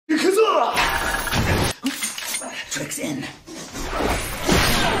Trick's in.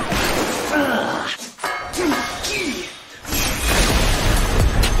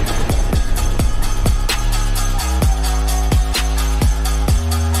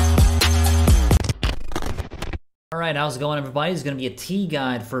 Alright, how's it going, everybody? It's going to be a T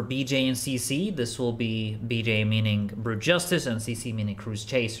guide for BJ and CC. This will be BJ meaning Brute Justice and CC meaning Cruise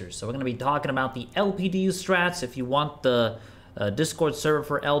Chasers. So we're going to be talking about the LPDU strats. If you want the Discord server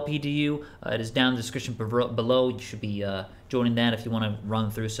for LPDU, it is down in the description below. You should be joining that if you want to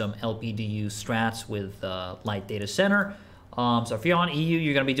run through some LPDU strats with Light Data Center. So if you're on EU,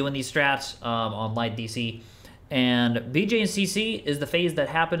 you're going to be doing these strats on Light DC. And BJ and CC is the phase that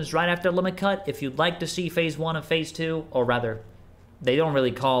happens right after Limit Cut. If you'd like to see Phase 1 and Phase 2, or rather, they don't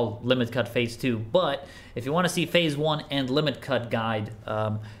really call Limit Cut Phase 2, but if you want to see Phase 1 and Limit Cut guide,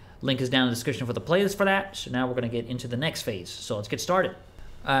 link is down in the description for the playlist for that. So now we're going to get into the next phase. So let's get started.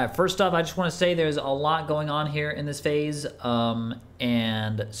 First off, I just want to say there's a lot going on here in this phase,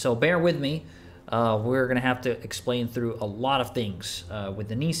 and so bear with me. We're going to have to explain through a lot of things with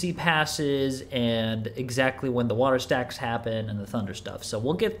the Nisi passes and exactly when the water stacks happen and the thunder stuff. So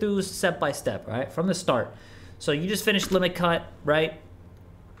we'll get through step by step, right, from the start. So you just finished Limit Cut, right?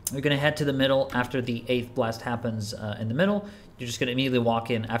 You're going to head to the middle after the 8th blast happens in the middle. You're just going to immediately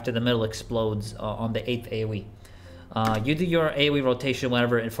walk in after the middle explodes on the 8th AoE. You do your AoE rotation,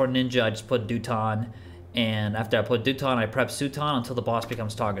 whatever, and for Ninja, I just put Duton. And after I put Duton, I prep Suton until the boss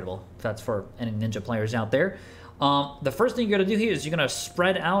becomes targetable. If that's for any Ninja players out there. The first thing you're going to do here is you're going to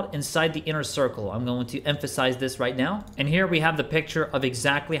spread out inside the inner circle. I'm going to emphasize this right now. And here we have the picture of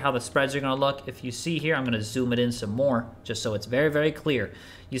exactly how the spreads are going to look. If you see here, I'm going to zoom it in some more, just so it's very, very clear.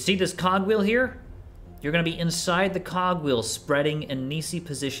 You see this cogwheel here? You're going to be inside the cogwheel, spreading in Nisi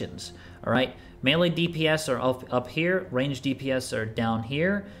positions. All right? Melee DPS are up here. Range DPS are down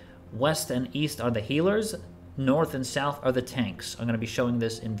here. West and east are the healers. North and south are the tanks. I'm going to be showing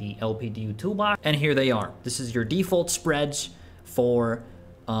this in the LPDU toolbox. And here they are. This is your default spreads for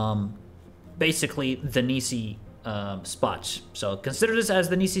basically the Nisi spots. So consider this as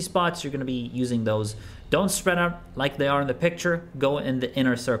the Nisi spots. You're going to be using those. Don't spread out like they are in the picture. Go in the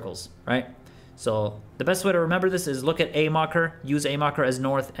inner circles, right? So the best way to remember this is look at A marker, use A marker as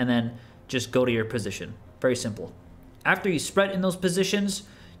north, and then just go to your position. Very simple. After you spread in those positions,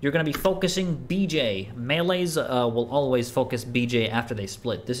 you're going to be focusing BJ. Melees will always focus BJ after they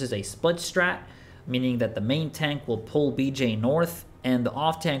split. This is a split strat, meaning that the main tank will pull BJ north, and the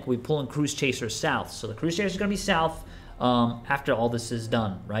off tank will be pulling Cruise Chaser south. So the Cruise Chaser is going to be south after all this is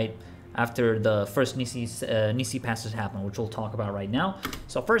done, right? After the first Nisi passes happen, which we'll talk about right now.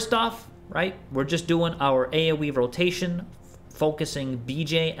 So first off, right, we're just doing our AoE rotation, focusing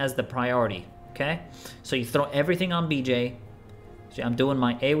BJ as the priority, okay? So you throw everything on BJ. So I'm doing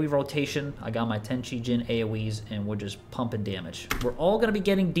my AoE rotation. I got my Tenchi Jin AoEs, and we're just pumping damage. We're all going to be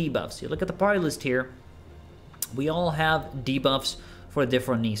getting debuffs. You look at the party list here. We all have debuffs for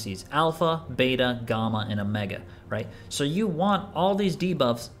different Nisis. Alpha, Beta, Gamma, and Omega, right? So you want all these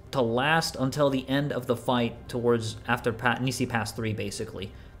debuffs to last until the end of the fight towards after Nisi Pass 3,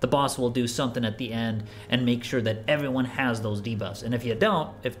 basically. The boss will do something at the end and make sure that everyone has those debuffs. And if you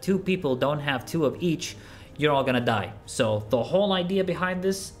don't, if 2 people don't have 2 of each, you're all gonna die. So the whole idea behind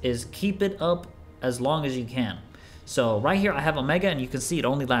this is keep it up as long as you can. So right here I have Omega, and you can see it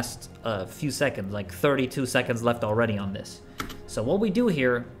only lasts a few seconds, like 32 seconds left already on this. So what we do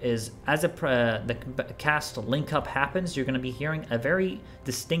here is as the cast link up happens, you're gonna be hearing a very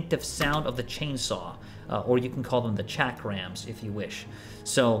distinctive sound of the chainsaw, or you can call them the chakrams if you wish.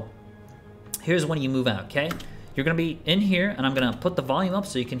 So here's when you move out, okay? You're going to be in here, and I'm going to put the volume up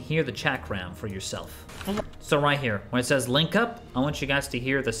so you can hear the chakram for yourself. So right here, when it says link up, I want you guys to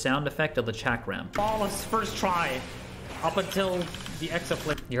hear the sound effect of the chakram. Flawless first try, up until the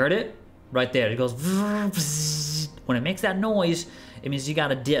exoplane. You heard it? Right there. It goes... When it makes that noise, it means you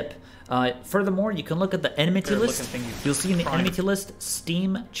got a dip. Furthermore, you can look at the enmity list. You'll see in the enmity list,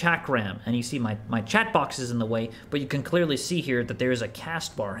 Steam Chakram. And you see my chat box is in the way, but you can clearly see here that there is a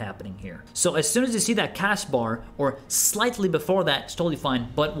cast bar happening here. So as soon as you see that cast bar, or slightly before that, it's totally fine.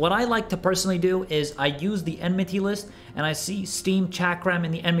 But what I like to personally do is I use the enmity list, and I see Steam Chakram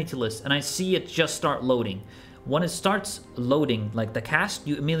in the enmity list, and I see it just start loading. When it starts loading, like the cast,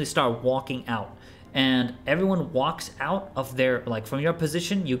 you immediately start walking out. And everyone walks out of their, like from your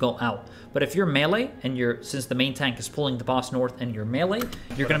position, you go out. But if you're melee, and since the main tank is pulling the boss north and you're melee,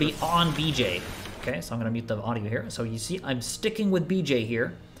 you're gonna be on BJ. Okay, so I'm gonna mute the audio here. So you see, I'm sticking with BJ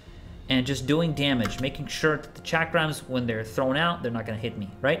here, and just doing damage, making sure that the chakrams, when they're thrown out, they're not gonna hit me,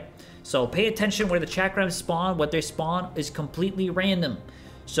 right? So pay attention where the chakrams spawn. What they spawn is completely random.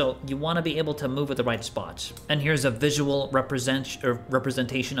 So you want to be able to move at the right spots. And here's a visual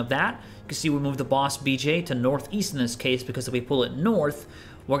representation of that. You can see we moved the boss BJ to northeast in this case, because if we pull it north,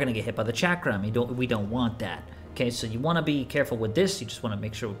 we're going to get hit by the chakram. We don't want that. Okay, so you want to be careful with this. You just want to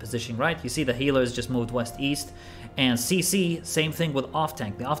make sure we're positioning right. You see the healers just moved west-east. And CC, same thing with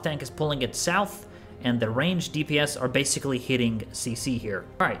off-tank. The off-tank is pulling it south, and the range DPS are basically hitting CC here.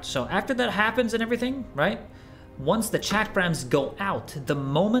 All right, so after that happens and everything, right? Once the chakrams go out, the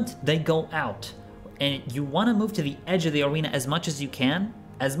moment they go out, and you want to move to the edge of the arena as much as you can,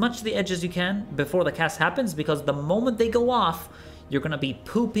 as much to the edge as you can before the cast happens, because the moment they go off, you're going to be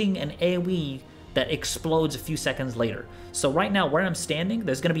pooping an AoE that explodes a few seconds later. So right now, where I'm standing,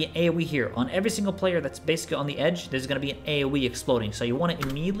 there's going to be an AoE here. On every single player that's basically on the edge, there's going to be an AoE exploding. So you want to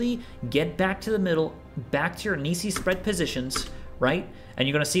immediately get back to the middle, back to your Nisi spread positions, right? And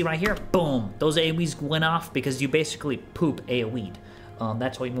you're going to see right here, boom, those AoEs went off because you basically poop AoE'd.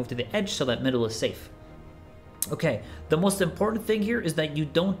 That's why you move to the edge, so that middle is safe. Okay, the most important thing here is that you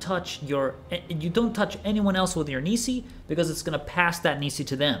don't touch anyone else with your Nisi, because it's going to pass that Nisi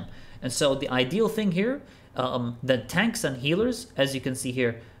to them. And so the ideal thing here, the tanks and healers, as you can see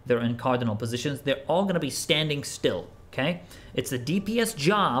here, they're in cardinal positions. They're all going to be standing still, okay? It's the DPS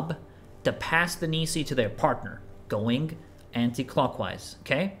job to pass the Nisi to their partner, going anti-clockwise,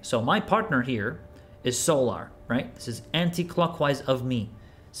 okay? So my partner here is Solar, right? This is anti-clockwise of me.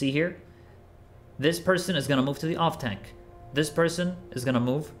 See here? This person is going to move to the off-tank. This person is going to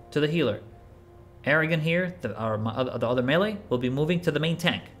move to the healer. Arrogant here, the other melee, will be moving to the main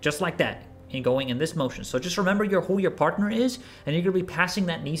tank, just like that, and going in this motion. So just remember who your partner is, and you're going to be passing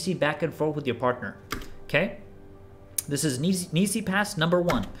that Nisi back and forth with your partner, okay? This is Nisi pass number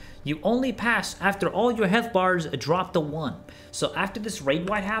 1. You only pass after all your health bars drop to 1. So after this raid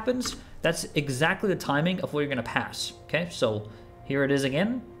wipe happens, that's exactly the timing of where you're going to pass, okay? So here it is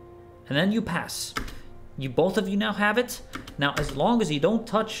again, and then you pass. Both of you now have it. Now, as long as you don't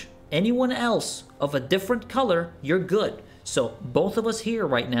touch anyone else of a different color, you're good. So both of us here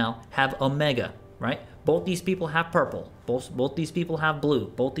right now have Omega, right? Both these people have purple. Both these people have blue.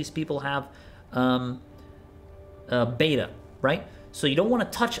 Both these people have Beta, right? So you don't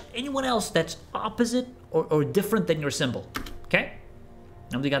want to touch anyone else that's opposite or different than your symbol, okay?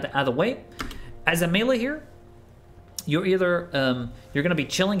 Now we got that out of the way. As a melee here, you're either you're going to be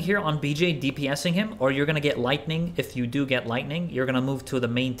chilling here on BJ, DPSing him, or you're going to get lightning. If you do get lightning, you're going to move to the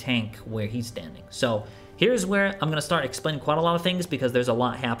main tank where he's standing. So here's where I'm going to start explaining quite a lot of things, because there's a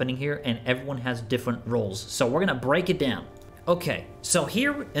lot happening here and everyone has different roles. So we're going to break it down. Okay, so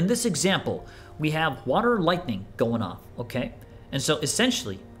here in this example, we have water lightning going off, okay? And so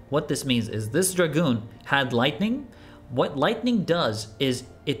essentially what this means is this Dragoon had lightning. What lightning does is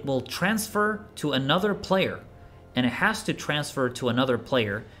it will transfer to another player, and it has to transfer to another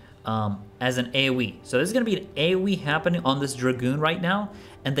player as an AoE. So there's going to be an AoE happening on this Dragoon right now,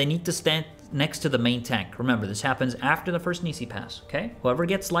 and they need to stand next to the main tank. Remember, this happens after the first Nisi pass, okay? Whoever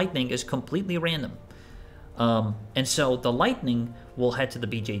gets lightning is completely random. And so the lightning will head to the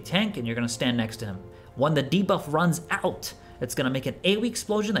BJ tank, and you're going to stand next to him. When the debuff runs out, it's going to make an AoE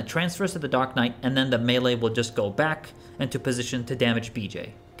explosion that transfers to the Dark Knight, and then the melee will just go back into position to damage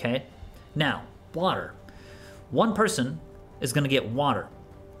BJ, okay? Now, water. One person is going to get water,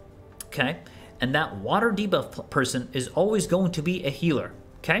 okay? And that water debuff person is always going to be a healer,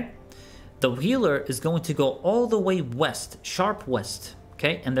 okay? The healer is going to go all the way west, sharp west,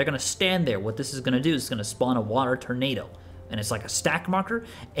 okay? And they're going to stand there. What this is going to do is it's going to spawn a water tornado. And it's like a stack marker.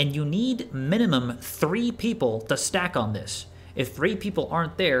 And you need minimum 3 people to stack on this. If 3 people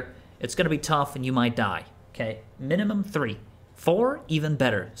aren't there, it's going to be tough and you might die, okay? Minimum 3. 4, even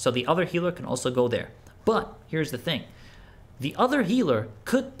better. So the other healer can also go there. But here's the thing. The other healer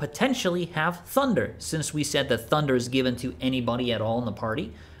could potentially have Thunder, since we said that Thunder is given to anybody at all in the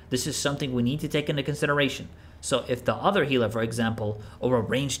party. This is something we need to take into consideration. So if the other healer, for example, or a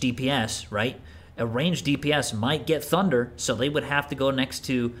ranged DPS, right? A ranged DPS might get Thunder, so they would have to go next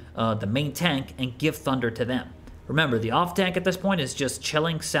to the main tank and give Thunder to them. Remember, the off tank at this point is just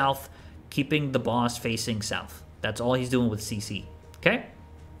chilling south, keeping the boss facing south. That's all he's doing with CC, okay?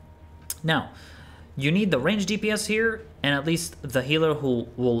 Now, you need the ranged DPS here, and at least the healer who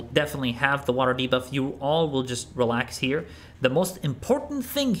will definitely have the water debuff. You all will just relax here. The most important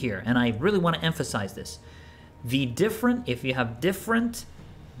thing here, and I really want to emphasize this, if you have different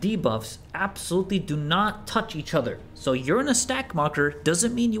debuffs absolutely do not touch each other. So you're in a stack marker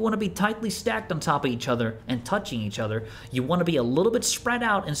doesn't mean you want to be tightly stacked on top of each other and touching each other. You want to be a little bit spread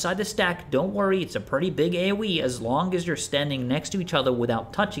out inside the stack. Don't worry, it's a pretty big AoE. As long as you're standing next to each other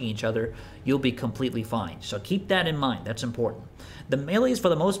without touching each other, you'll be completely fine. So keep that in mind, that's important. The melees for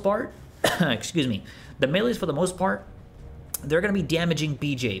the most part, excuse me, the melees for the most part, they're going to be damaging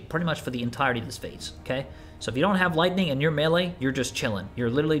BJ pretty much for the entirety of this phase, okay? So if you don't have lightning and you're melee, you're just chilling. You're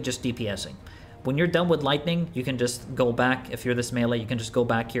literally just DPSing. When you're done with lightning, you can just go back. If you're this melee, you can just go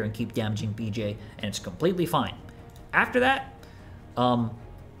back here and keep damaging BJ, and it's completely fine. After that,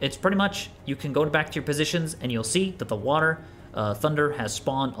 it's pretty much, you can go back to your positions, and you'll see that the water thunder has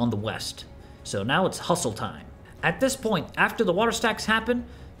spawned on the west. So now it's hustle time. At this point, after the water stacks happen,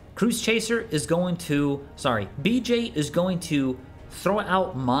 Cruise Chaser is going to, BJ is going to throw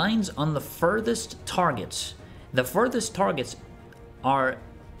out mines on the furthest targets. The furthest targets are,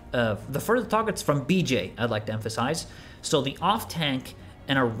 the furthest targets from BJ, I'd like to emphasize. So the off-tank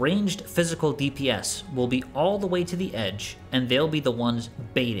and a ranged physical DPS will be all the way to the edge, and they'll be the ones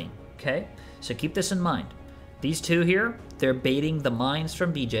baiting, okay? So keep this in mind. These two here, they're baiting the mines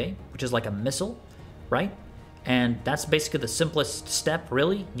from BJ, which is like a missile, right? And that's basically the simplest step,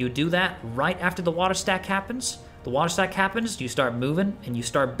 really. You do that right after the water stack happens. The water stack happens, you start moving, and you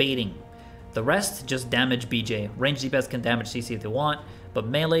start baiting. The rest, just damage BJ. Ranged DPS can damage CC if they want, but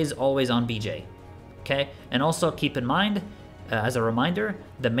melee is always on BJ. Okay? And also keep in mind, as a reminder,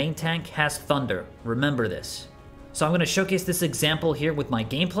 the main tank has Thunder. Remember this. So I'm going to showcase this example here with my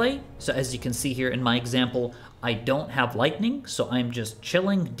gameplay. So as you can see here in my example, I don't have lightning, so I'm just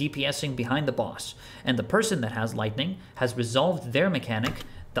chilling, DPSing behind the boss. And the person that has lightning has resolved their mechanic.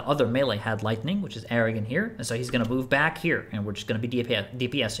 The other melee had lightning, which is arrogant here, and so he's going to move back here, and we're just going to be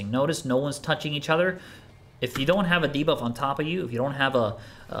DPSing. Notice no one's touching each other. If you don't have a debuff on top of you, if you don't have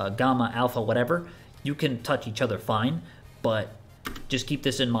a gamma, alpha, whatever, you can touch each other fine, but just keep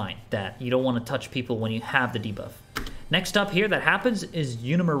this in mind, that you don't want to touch people when you have the debuff. Next up here that happens is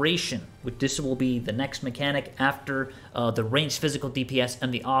Enumeration, which this will be the next mechanic after the ranged physical DPS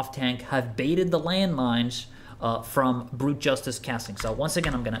and the off-tank have baited the landmines from Brute Justice casting. So once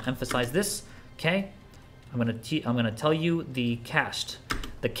again, I'm going to emphasize this, okay? I'm going to tell you the cast.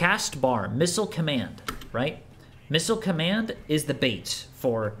 The cast bar, Missile Command, right? Missile Command is the bait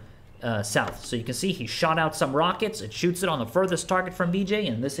for South. So you can see he shot out some rockets. It shoots it on the furthest target from BJ.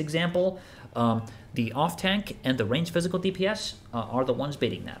 In this example, the off-tank and the ranged physical DPS are the ones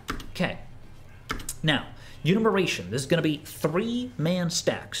baiting that. Okay. Now, Enumeration. This is going to be 3-man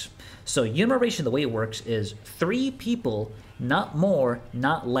stacks. So Enumeration, the way it works is 3 people, not more,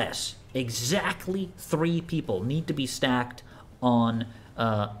 not less. Exactly 3 people need to be stacked on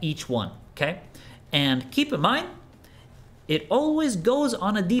each one, okay? And keep in mind, it always goes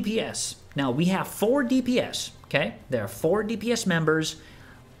on a DPS. Now, we have 4 DPS, okay? There are 4 DPS members.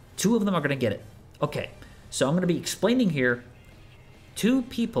 2 of them are going to get it. Okay, so I'm going to be explaining here 2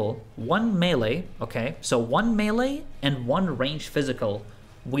 people, 1 melee, okay? So 1 melee and 1 ranged physical.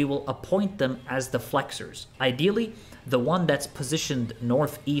 We will appoint them as the flexers. Ideally, the one that's positioned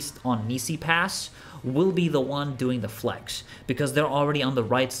northeast on Nisi Pass will be the one doing the flex, because they're already on the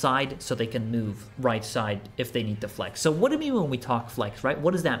right side, so they can move right side if they need to flex. So what do we mean when we talk flex, right?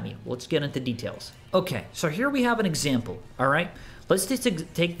 What does that mean? Let's get into details. Okay, so here we have an example, all right? Let's just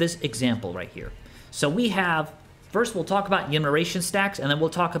take this example right here. So we have, first we'll talk about enumeration stacks, and then we'll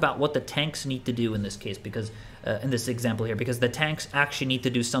talk about what the tanks need to do in this case, because in this example here, because the tanks actually need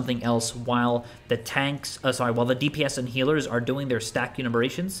to do something else while the tanks, while the DPS and healers are doing their stack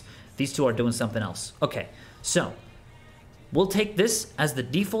enumerations. These 2 are doing something else. Okay, so we'll take this as the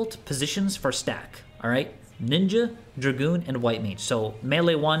default positions for stack, all right? Ninja, Dragoon, and White Mage. So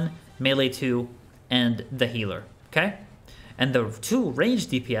melee 1, melee 2, and the healer, okay? And the 2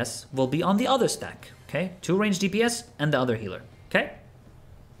 ranged DPS will be on the other stack, okay? 2 ranged DPS and the other healer, okay?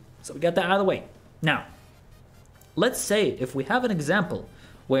 So we got that out of the way. Now, let's say if we have an example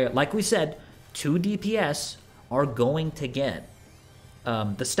where, like we said, 2 DPS are going to get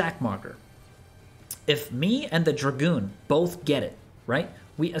the stack marker. If me and the Dragoon both get it, right,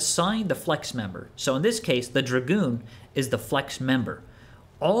 we assign the flex member. So in this case, the Dragoon is the flex member.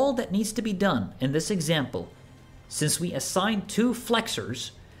 All that needs to be done in this example, since we assign 2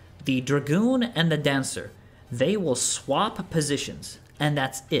 flexers, the Dragoon and the Dancer, they will swap positions, and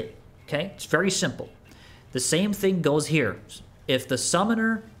that's it, okay? It's very simple. The same thing goes here. If the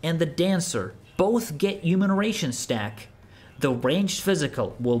Summoner and the Dancer both get Enumeration stack, the ranged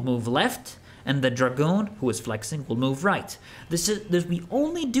physical will move left, and the Dragoon, who is flexing, will move right. We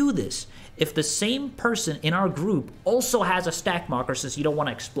only do this if the same person in our group also has a stack marker, since you don't want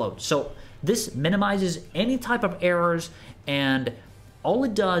to explode. So this minimizes any type of errors, and all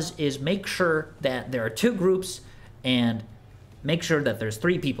it does is make sure that there are 2 groups and make sure that there's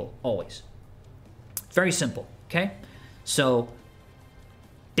 3 people always. Very simple, okay? So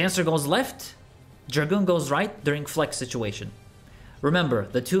Dancer goes left, Dragoon goes right during flex situation. Remember,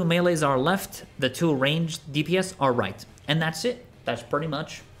 the 2 melees are left, the 2 ranged DPS are right. And that's it. That's pretty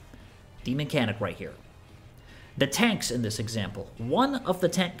much the mechanic right here. The tanks in this example. One of the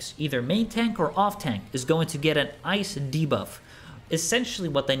tanks, either main tank or off tank, is going to get an ice debuff. Essentially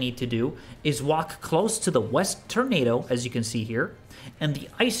what they need to do is walk close to the west tornado, as you can see here, and the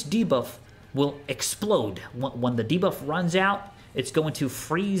ice debuff will explode. When the debuff runs out, it's going to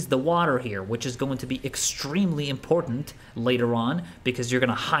freeze the water here, which is going to be extremely important later on because you're going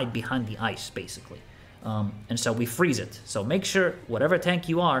to hide behind the ice, basically. And so we freeze it. So make sure, whatever tank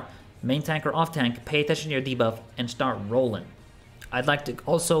you are, main tank or off tank, pay attention to your debuff and start rolling. I'd like to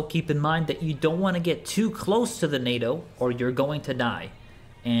also keep in mind that you don't want to get too close to the NATO or you're going to die.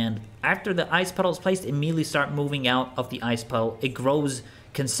 And after the ice puddle is placed, immediately start moving out of the ice puddle. It grows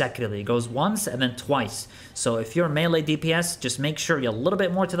consecutively. It goes once and then twice. So if you're melee DPS, just make sure you're a little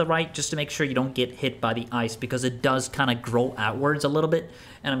bit more to the right just to make sure you don't get hit by the ice, because it does kind of grow outwards a little bit,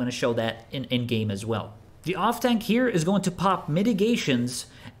 and I'm going to show that in game as well. The off tank here is going to pop mitigations,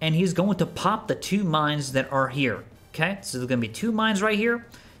 and he's going to pop the 2 mines that are here. Okay, so there's going to be 2 mines right here.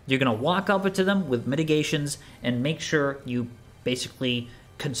 You're going to walk up to them with mitigations and make sure you basically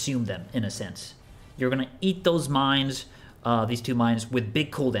consume them in a sense. You're going to eat those mines, these 2 mines, with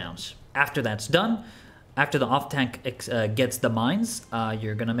big cooldowns. After that's done, after the off tank gets the mines,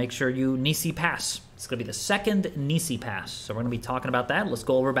 you're going to make sure you Nisi pass. It's going to be the second Nisi pass. So we're going to be talking about that. Let's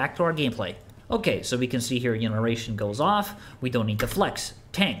go over back to our gameplay. Okay, so we can see here generation goes off. We don't need to flex.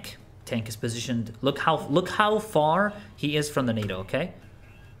 Tank. Tank is positioned. Look how far he is from the NATO, okay?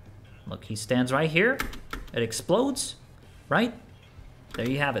 Look, he stands right here. It explodes, right? There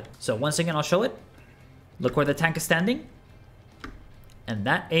you have it. So once again, I'll show it. Look where the tank is standing. And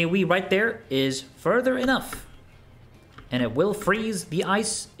that AoE right there is further enough. And it will freeze the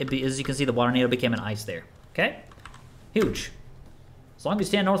ice. As you can see, the water NATO became an ice there. Okay? Huge. As long as you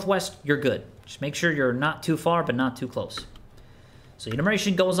stand northwest, you're good. Just make sure you're not too far, but not too close. So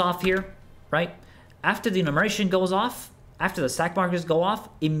enumeration goes off here, right? After the enumeration goes off, after the stack markers go off,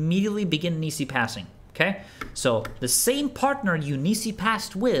 immediately begin Nisi passing, okay? So the same partner you Nisi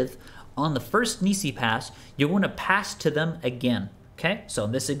passed with on the first Nisi pass, you're going to pass to them again, okay? So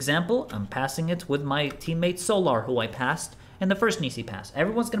in this example, I'm passing it with my teammate Solar, who I passed in the first Nisi pass.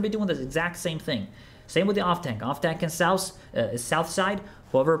 Everyone's going to be doing the exact same thing. Same with the off tank. Off tank and south side.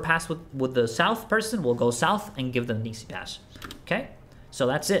 Whoever passed with the south person will go south and give them the Nisi pass. Okay, so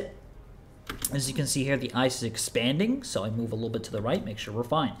that's it. As you can see here, the ice is expanding, so I move a little bit to the right, make sure we're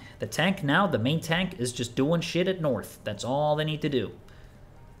fine. The tank now, the main tank, is just doing shit at north. That's all they need to do.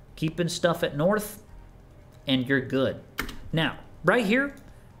 Keeping stuff at north, and you're good. Now, right here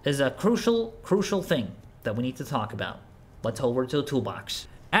is a crucial thing that we need to talk about. Let's head over to the toolbox.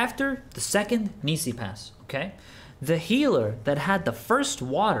 After the second Nisi pass, okay, the healer that had the first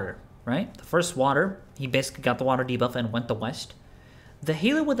water, right? The first water, he basically got the water debuff and went to west. The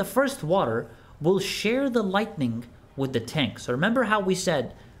healer with the first water will share the lightning with the tank. So remember how we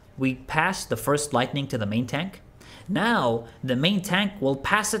said we passed the first lightning to the main tank? Now the main tank will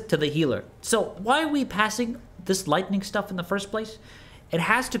pass it to the healer. So why are we passing this lightning stuff in the first place? It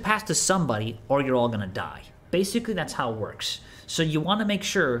has to pass to somebody or you're all gonna die. Basically, that's how it works. So you want to make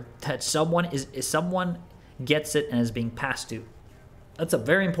sure that someone gets it and is being passed to. That's a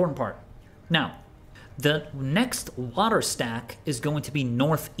very important part. Now, the next water stack is going to be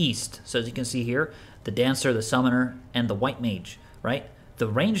northeast. So as you can see here, the Dancer, the Summoner, and the White Mage, right? The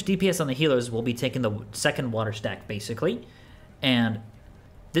ranged DPS on the healers will be taking the second water stack, basically. And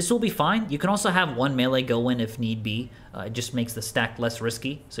this will be fine. You can also have 1 melee go in if need be. It just makes the stack less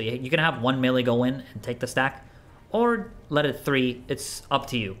risky. So you can have 1 melee go in and take the stack, or let it 3. It's up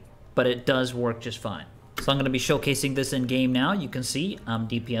to you, but it does work just fine. So I'm going to be showcasing this in game now. You can see I'm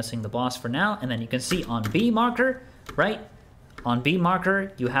DPSing the boss for now, and then you can see on B marker, right? On B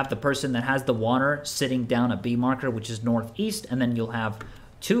marker, you have the person that has the water sitting down at B marker, which is northeast, and then you'll have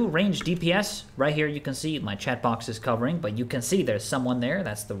 2 ranged DPS. Right here you can see my chat box is covering, but you can see there's someone there.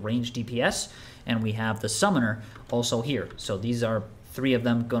 That's the ranged DPS, and we have the Summoner also here. So these are 3 of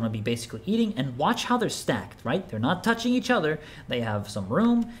them going to be basically eating, and watch how they're stacked, right? They're not touching each other. They have some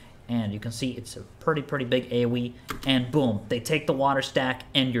room, and you can see it's a pretty big AoE, and boom, they take the water stack,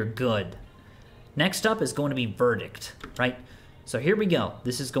 and you're good. Next up is going to be Verdict, right? So here we go.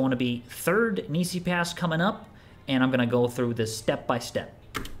 This is going to be third Nisi Pass coming up, and I'm going to go through this step by step.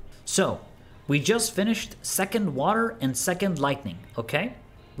 So, we just finished second Water and second Lightning, okay?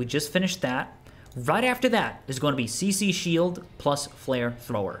 We just finished that. Right after that is going to be CC Shield plus Flare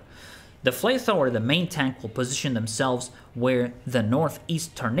Thrower. The Flare Thrower, the main tank, will position themselves where the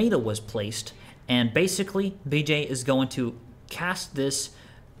Northeast Tornado was placed, and basically, BJ is going to cast this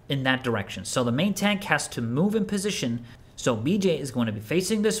in that direction. So the main tank has to move in position, so BJ is going to be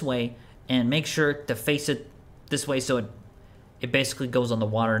facing this way, and make sure to face it this way so it basically goes on the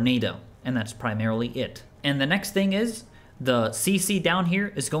Water-nado, and that's primarily it. And the next thing is, the CC down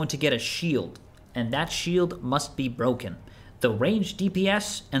here is going to get a shield, and that shield must be broken. The ranged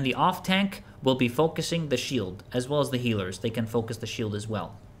DPS and the off tank will be focusing the shield, as well as the healers. They can focus the shield as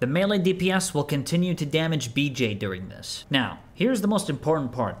well. The melee DPS will continue to damage BJ during this. Now, here's the most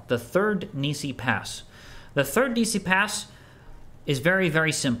important part, the third Nisi Pass. The third Nisi Pass is very,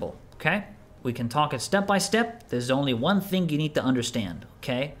 very simple, okay? We can talk it step by step. There's only one thing you need to understand,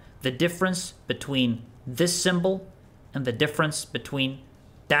 okay? The difference between this symbol and the difference between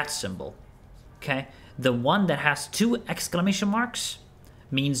that symbol, okay? The one that has 2 exclamation marks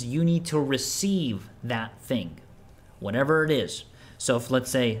means you need to receive that thing, whatever it is. So if, let's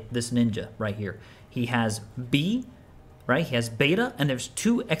say, this ninja right here, he has B, right? He has beta, and there's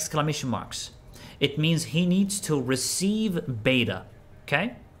 2 exclamation marks. It means he needs to receive beta,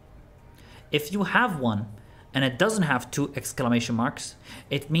 okay? If you have one, and it doesn't have 2 exclamation marks,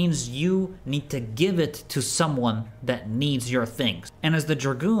 it means you need to give it to someone that needs your things. And as the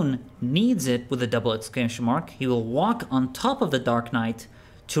Dragoon needs it with a double exclamation mark, he will walk on top of the Dark Knight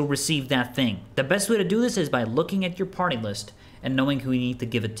to receive that thing. The best way to do this is by looking at your party list and knowing who you need to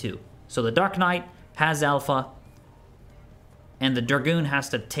give it to. So the Dark Knight has Alpha, and the Dragoon has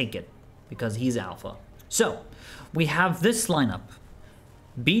to take it because he's Alpha. So we have this lineup.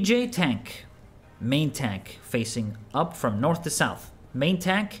 BJ tank, main tank facing up from north to south. Main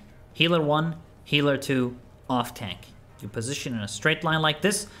tank, healer 1, healer 2, off tank. You position in a straight line like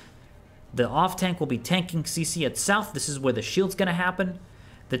this. The off tank will be tanking CC at south. This is where the shield's gonna happen.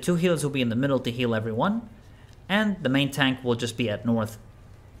 The 2 healers will be in the middle to heal everyone. And the main tank will just be at north,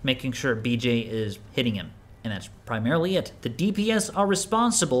 making sure BJ is hitting him. And that's primarily it. The DPS are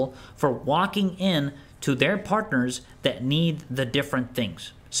responsible for walking in to their partners that need the different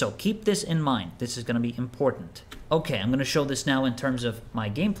things. So keep this in mind. This is going to be important. Okay, I'm going to show this now in terms of my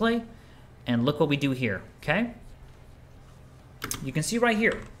gameplay. And look what we do here, okay? You can see right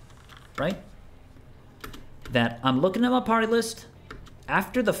here, right? That I'm looking at my party list.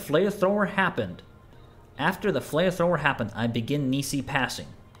 After the Flare Thrower happened, I begin Nisi passing,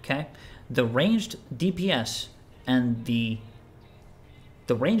 okay? The ranged DPS and the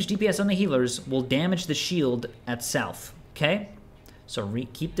ranged DPS and the healers will damage the shield at south, okay? So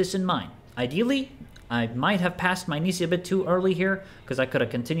keep this in mind. Ideally, I might have passed my Nisi a bit too early here because I could have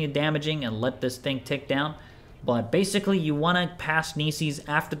continued damaging and let this thing tick down. But basically, you want to pass Nisis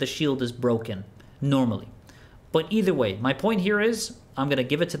after the shield is broken, normally. But either way, my point here is I'm going to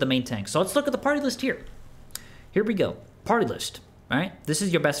give it to the main tank. So let's look at the party list here. Here we go. Party list. All right? This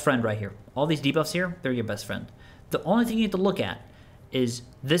is your best friend right here. All these debuffs here, they're your best friend. The only thing you need to look at is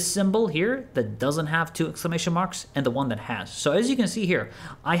this symbol here that doesn't have 2 exclamation marks and the one that has. So as you can see here,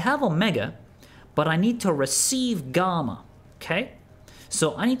 I have Omega, but I need to receive Gamma, okay?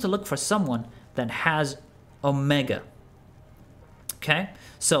 So I need to look for someone that has Omega, okay?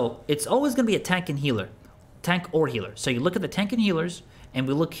 So it's always going to be a tank and healer, tank or healer. So you look at the tank and healers, and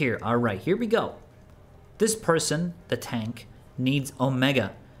we look here. All right, here we go. This person, the tank, needs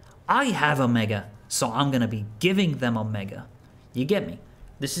Omega. I have Omega, so I'm going to be giving them Omega. You get me?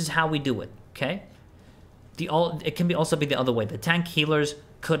 This is how we do it, okay? It can also be the other way. The tank healers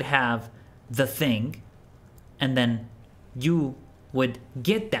could have the thing, and then you would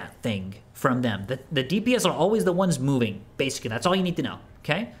get that thing from them. The DPS are always the ones moving, basically. That's all you need to know,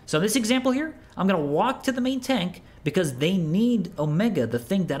 okay? So this example here, I'm going to walk to the main tank because they need Omega, the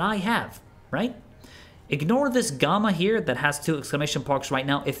thing that I have, right? Ignore this Gamma here that has 2 exclamation marks right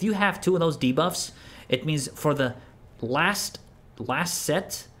now. If you have 2 of those debuffs, it means for the last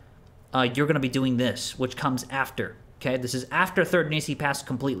set, you're going to be doing this, which comes after, okay? This is after third Nisi pass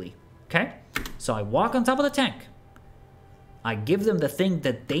completely, okay? So I walk on top of the tank. I give them the thing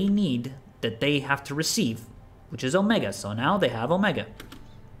that they need, that they have to receive, which is Omega. So now they have Omega.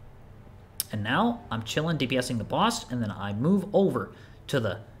 And now I'm chilling, DPSing the boss, and then I move over to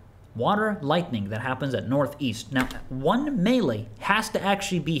the Water Lightning that happens at northeast. Now, one melee has to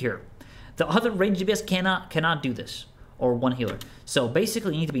actually be here. The other range DPS cannot do this, or one healer. So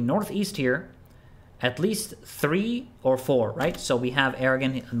basically, you need to be northeast here. at least 3 or 4, right? So we have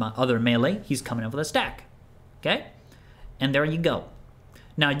Arrogant, my other melee, he's coming in with a stack, okay? And there you go.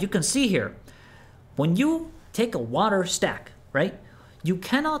 Now you can see here, when you take a water stack, right? You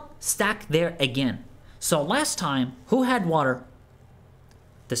cannot stack there again. So last time, who had water?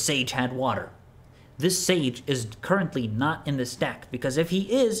 The Sage had water. This Sage is currently not in the stack because if he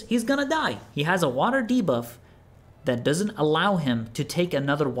is, he's gonna die. He has a water debuff that doesn't allow him to take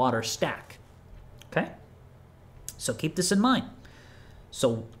another water stack. Okay? So keep this in mind.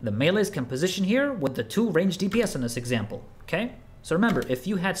 So the melees can position here with the 2 ranged DPS in this example. Okay? So remember, if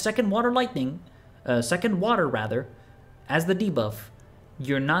you had second water rather, as the debuff,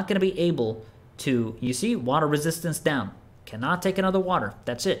 you're not gonna be able to, you see, water resistance down. Cannot take another water.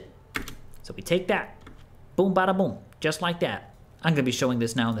 That's it. So we take that. Boom, bada boom. Just like that. I'm going to be showing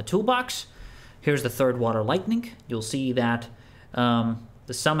this now in the toolbox. Here's the 3rd water lightning. You'll see that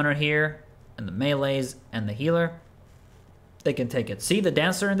the summoner here and the melees and the healer, they can take it. See the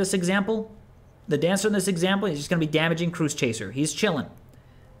dancer in this example? The dancer in this example is just going to be damaging Cruise Chaser. He's chilling.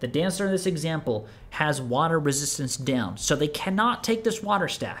 The dancer in this example has water resistance down, so they cannot take this water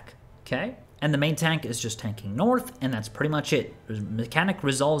stack. Okay? And the main tank is just tanking north, and that's pretty much it. The mechanic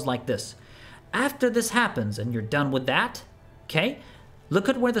resolves like this. After this happens, and you're done with that, okay, look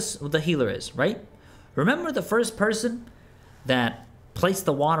at where the healer is, right? Remember the first person that placed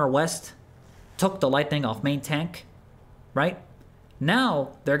the water west, took the lightning off main tank, right?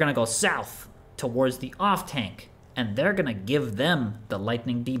 Now, they're going to go south towards the off tank, and they're going to give them the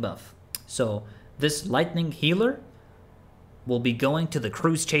lightning debuff. So, this lightning healer will be going to the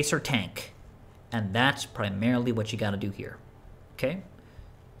Cruise Chaser tank. And that's primarily what you got to do here, okay?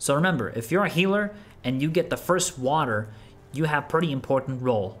 So remember, if you're a healer and you get the first water, you have pretty important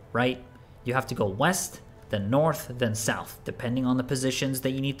role, right? You have to go west, then north, then south, depending on the positions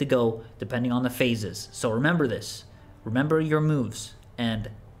that you need to go, depending on the phases. So remember this. Remember your moves. And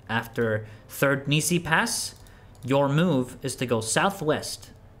after 3rd Nisi pass, your move is to go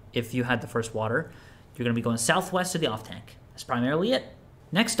southwest. If you had the first water, you're going to be going southwest to the off tank. That's primarily it.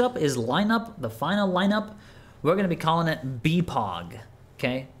 Next up is lineup, the final lineup. We're going to be calling it BPOG,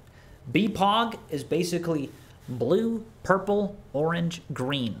 okay? BPOG is basically blue, purple, orange,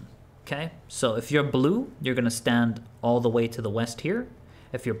 green, okay? So if you're blue, you're going to stand all the way to the west here.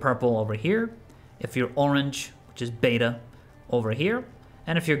 If you're purple, over here. If you're orange, which is beta, over here.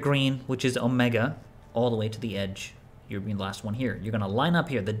 And if you're green, which is omega, all the way to the edge. You're being the last one here. You're going to line up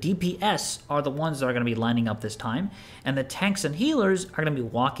here. The DPS are the ones that are going to be lining up this time. And the tanks and healers are going to be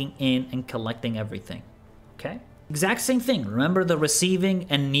walking in and collecting everything. Okay? Exact same thing. Remember the receiving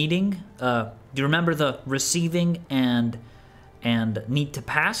and needing? Do you remember the receiving and need to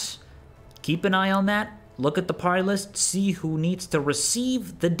pass? Keep an eye on that. Look at the party list. See who needs to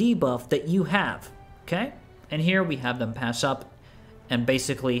receive the debuff that you have. Okay? And here we have them pass up. And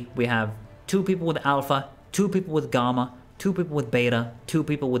basically we have 2 people with alpha, 2 people with gamma, 2 people with beta, 2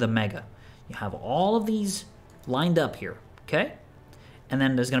 people with omega. You have all of these lined up here, okay? And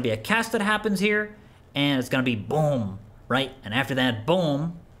then there's going to be a cast that happens here, and it's going to be boom, right? And after that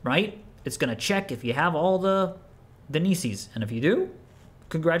boom, right, it's going to check if you have all the Nisis. And if you do,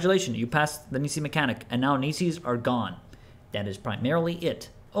 congratulations, you passed the Nisi mechanic, and now Nisis are gone. That is primarily it.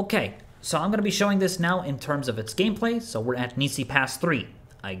 Okay, so I'm going to be showing this now in terms of its gameplay. So we're at Nisi Pass 3.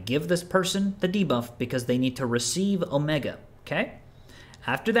 I give this person the debuff because they need to receive Omega, okay?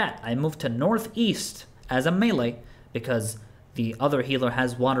 After that, I move to Northeast as a melee because the other healer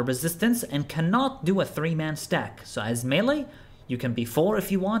has water resistance and cannot do a 3-man stack. So as melee, you can be 4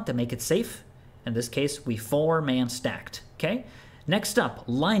 if you want to make it safe. In this case, we 4-man stacked, okay? Next up,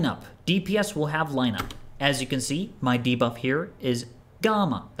 lineup. DPS will have lineup. As you can see, my debuff here is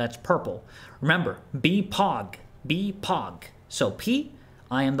Gamma. That's purple. Remember, BPOG. BPOG. So P,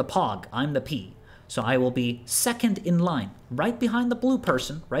 I am the POG. I'm the P. So I will be second in line, right behind the blue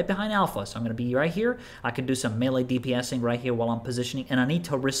person, right behind Alpha. So I'm going to be right here. I can do some melee DPSing right here while I'm positioning, and I need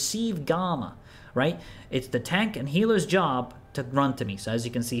to receive Gamma, right? It's the tank and healer's job to run to me. So as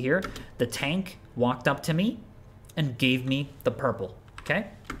you can see here, the tank walked up to me and gave me the purple, okay?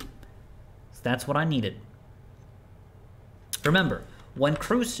 So that's what I needed. Remember, when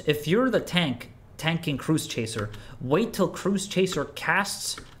if you're the tanking Cruise Chaser, wait till Cruise Chaser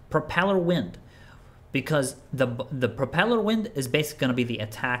casts Propeller Wind, because the Propeller Wind is basically going to be the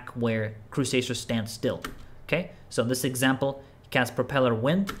attack where Cruise Chaser stands still, okay? So in this example, he casts Propeller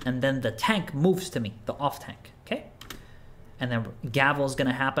Wind, and then the tank moves to me, the off tank, okay? And then Gavel is going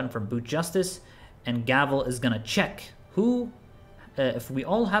to happen from Boot Justice, and Gavel is going to check who, if we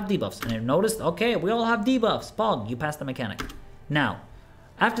all have debuffs. And I noticed, okay, we all have debuffs. Pog, you passed the mechanic. Now,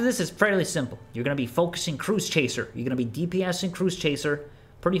 after this, it's fairly simple. You're going to be focusing Cruise Chaser. You're going to be DPSing Cruise Chaser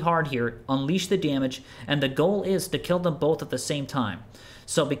pretty hard here, unleash the damage, and the goal is to kill them both at the same time.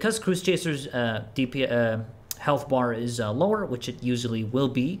 So because Cruise Chaser's health bar is lower, which it usually will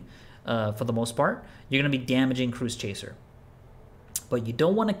be for the most part, you're going to be damaging Cruise Chaser. But you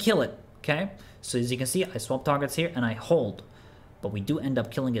don't want to kill it, okay? So as you can see, I swap targets here and I hold. But we do end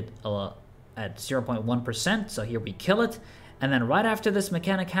up killing it at 0.1%, so here we kill it. And then right after this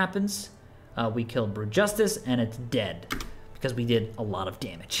mechanic happens, we kill Brute Justice and it's dead. Because we did a lot of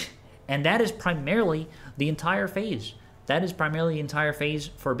damage. And that is primarily the entire phase. That is primarily the entire phase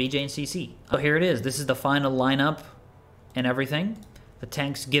for BJ and CC. So here it is. This is the final lineup and everything. The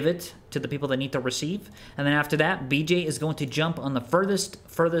tanks give it to the people that need to receive. And then after that, BJ is going to jump on the furthest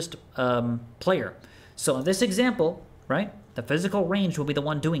player. So in this example, right, the physical range will be the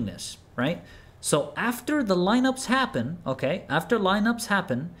one doing this, right? So after the lineups happen, okay, after lineups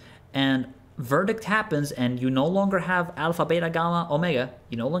happen and verdict happens and you no longer have alpha, beta, gamma, omega,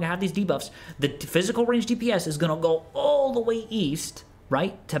 you no longer have these debuffs, the physical range DPS is going to go all the way east,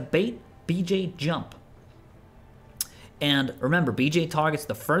 right, to bait BJ jump. And remember, BJ targets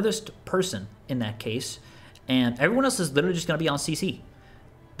the furthest person in that case, and everyone else is literally just going to be on CC.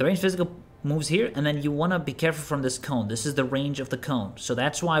 The range physical moves here, and then you want to be careful from this cone. This is the range of the cone, so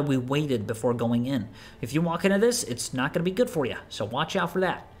that's why we waited before going in. If you walk into this, it's not going to be good for you, so watch out for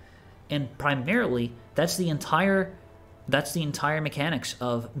that. And primarily, that's the entire mechanics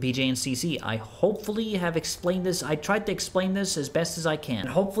of BJ and CC. I hopefully have explained this. I tried to explain this as best as I can. And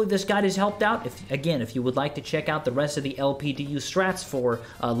hopefully this guide has helped out. If you would like to check out the rest of the LPDU strats for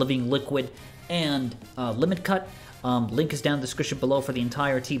Living Liquid and Limit Cut, link is down in the description below for the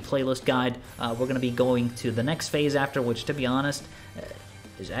entirety playlist guide. We're going to be going to the next phase after, which, to be honest,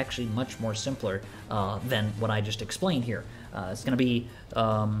 is actually much more simpler than what I just explained here. It's going to be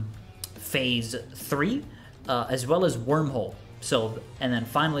Phase 3, as well as Wormhole. So, and then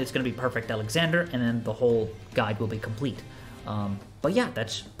finally it's going to be Perfect Alexander, and then the whole guide will be complete. But yeah,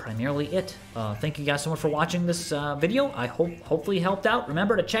 that's primarily it. Thank you guys so much for watching this video. I hopefully helped out.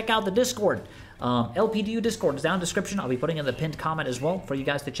 Remember to check out the Discord. LPDU Discord is down in the description. I'll be putting in the pinned comment as well for you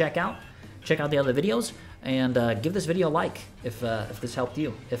guys to check out. Check out the other videos, and give this video a like if this helped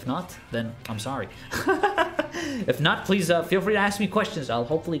you. If not, then I'm sorry. If not, please feel free to ask me questions. I'll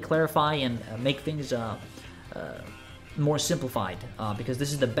hopefully clarify and make things more simplified, because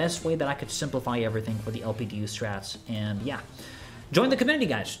this is the best way that I could simplify everything for the LPDU strats. And yeah, join the community,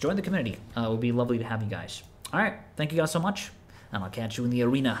 guys. Join the community. It would be lovely to have you guys. All right, thank you guys so much, and I'll catch you in the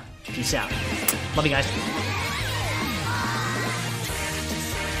arena. Peace out. Love you guys.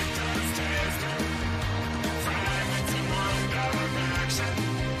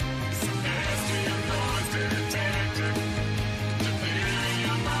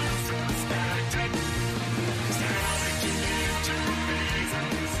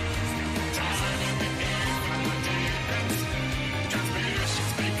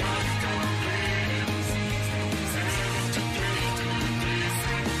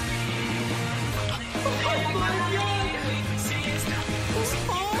 Oh my God!